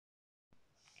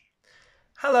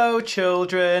Hello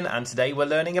children, and today we're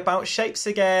learning about shapes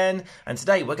again, and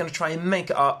today we're going to try and make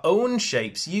our own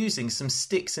shapes using some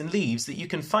sticks and leaves that you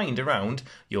can find around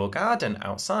your garden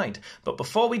outside. But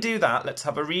before we do that, let's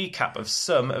have a recap of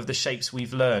some of the shapes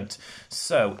we've learnt.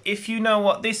 So if you know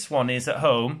what this one is at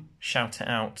home, shout it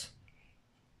out.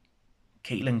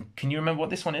 Caitlin, can you remember what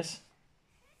this one is?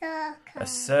 Circle. A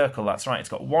circle, that's right. It's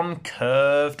got one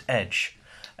curved edge.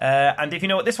 And if you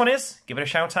know what this one is, give it a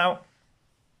shout out.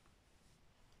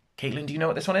 Caitlin, do you know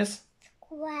what this one is?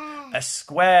 Square. A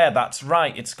square, that's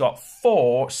right. It's got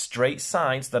 4 straight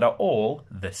sides that are all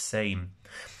the same.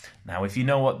 Now, if you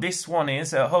know what this one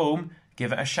is at home,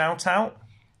 give it a shout out.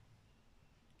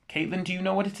 Caitlin, do you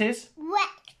know what it is?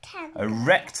 Rectangle. A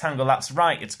rectangle, that's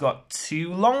right. It's got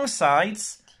 2 long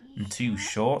sides and 2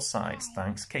 short sides.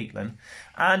 Thanks, Caitlin.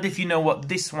 And if you know what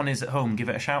this one is at home, give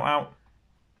it a shout out.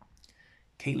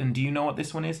 Caitlin, do you know what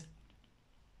this one is?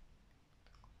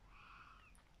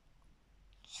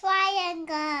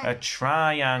 Triangle. A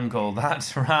triangle,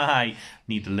 that's right.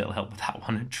 Need a little help with that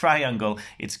one. A triangle.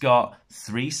 It's got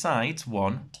 3 sides.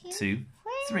 1, 2,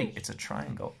 3. It's a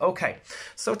triangle. Okay,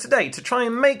 so today, to try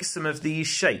and make some of these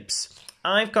shapes,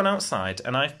 I've gone outside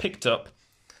and I've picked up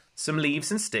some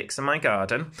leaves and sticks in my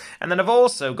garden. And then I've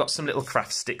also got some little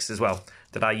craft sticks as well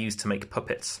that I use to make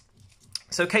puppets.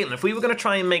 So Caitlin, if we were going to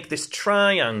try and make this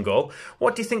triangle,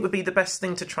 what do you think would be the best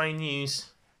thing to try and use?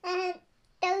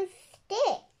 Those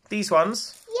sticks. These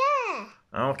ones? Yeah.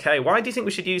 Okay, why do you think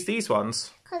we should use these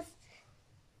ones? Because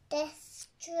they're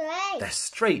straight. They're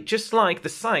straight, just like the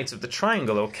sides of the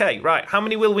triangle. Okay, right, how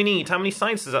many will we need? How many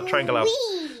sides does that triangle have?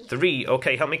 3.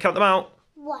 Okay, help me count them out.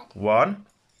 1. 1.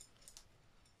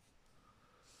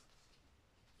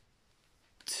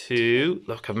 2.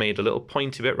 Look, I've made a little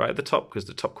pointy bit right at the top because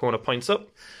the top corner points up.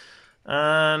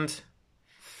 And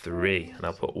 3. And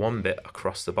I'll put 1 bit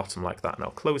across the bottom like that and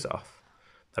I'll close it off.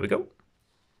 There we go.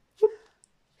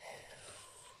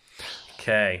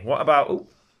 Okay, what about... Oh,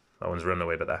 that one's running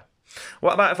away, but there.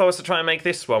 What about if I was to try and make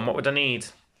this one? What would I need?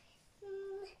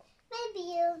 Maybe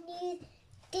you'll need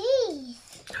these.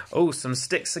 Oh, some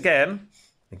sticks again.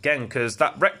 Again, because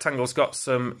that rectangle's got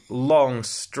some long,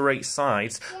 straight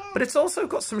sides, but it's also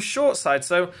got some short sides.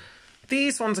 So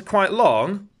these ones are quite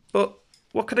long, but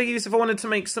what could I use if I wanted to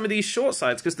make some of these short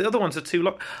sides? Because the other ones are too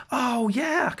long. Oh,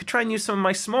 yeah, I could try and use some of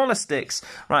my smaller sticks.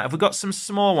 Right, have we got some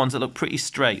small ones that look pretty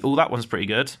straight? Oh, that one's pretty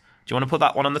good. Do you want to put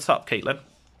that one on the top, Caitlin?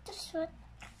 This one.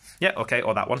 Yeah, okay,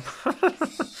 or that one.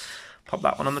 Pop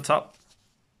that one on the top.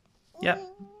 Yeah.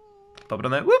 Pop it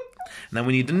on there. Whoop. And then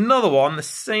we need another one, the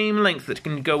same length that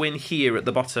can go in here at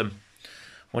the bottom.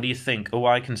 What do you think? Oh,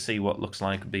 I can see what looks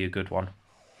like would be a good one.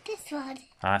 This one.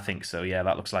 I think so, yeah,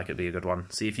 that looks like it'd be a good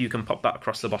one. See if you can pop that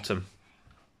across the bottom.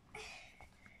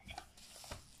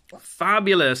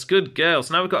 Fabulous, good girl.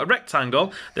 So now we've got a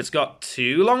rectangle that's got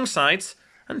 2 long sides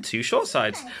and 2 short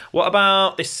sides. What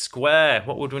about this square?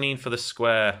 What would we need for the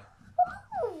square?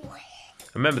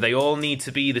 Remember, they all need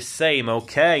to be the same,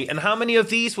 okay. And how many of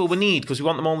these will we need? Because we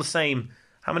want them all the same.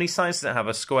 How many sides does it have,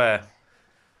 a square?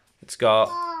 It's got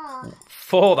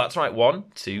 4, that's right. 1,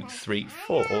 2, 3,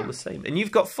 4, all the same. And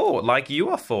you've got 4, like you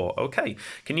are 4. Okay.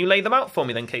 Can you lay them out for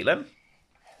me then, Caitlin?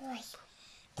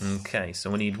 Okay,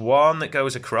 so we need one that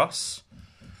goes across.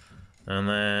 And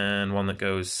then one that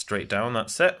goes straight down,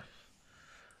 that's it.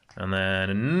 And then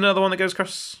another one that goes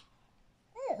across.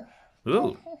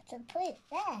 Ooh. Put it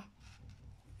there.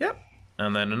 Yep.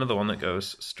 And then another one that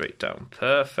goes straight down.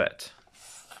 Perfect.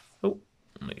 Oh,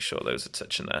 make sure those are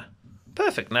touching there.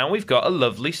 Perfect. Now we've got a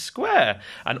lovely square.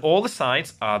 And all the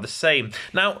sides are the same.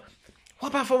 Now, what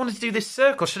about if I wanted to do this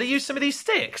circle? Should I use some of these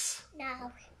sticks?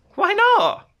 No. Why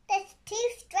not? There's 2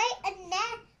 straight and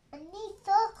then a neat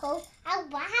circle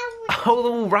around.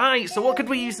 Oh, right. So what could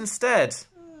we use instead?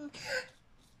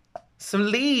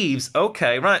 Some leaves.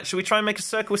 Okay, right. Should we try and make a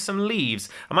circle with some leaves?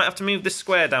 I might have to move this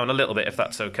square down a little bit if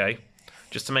that's okay.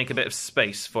 Just to make a bit of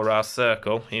space for our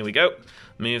circle. Here we go.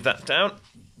 Move that down.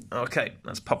 Okay,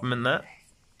 let's pop them in there.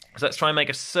 So let's try and make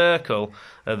a circle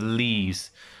of leaves.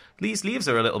 These leaves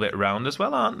are a little bit round as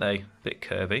well, aren't they? A bit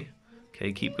curvy.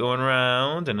 Okay, keep going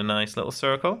round in a nice little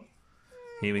circle.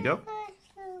 Here we go.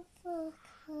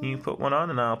 You put one on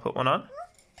and I'll put one on.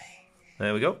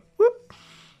 There we go. Whoop.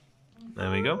 There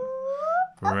we go.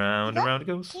 Round and round it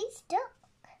goes. 2 stuck.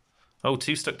 Oh,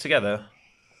 2 stuck together.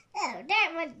 Oh,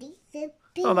 that one needs to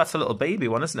be. Oh, that's a little baby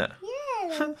one, isn't it?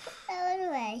 Yeah, put that one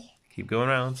away. Keep going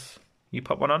round. You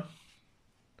pop one on.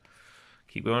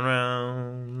 Keep going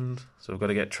round. So we've got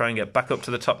to try and get back up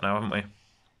to the top now, haven't we?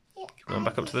 Yeah, Keep going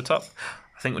back up to the top.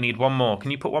 I think we need one more.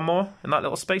 Can you put one more in that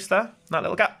little space there? That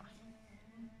little gap?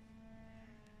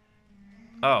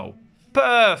 Oh.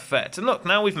 Perfect. And look,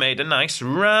 now we've made a nice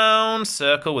round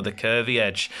circle with a curvy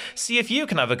edge. See if you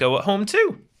can have a go at home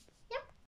too.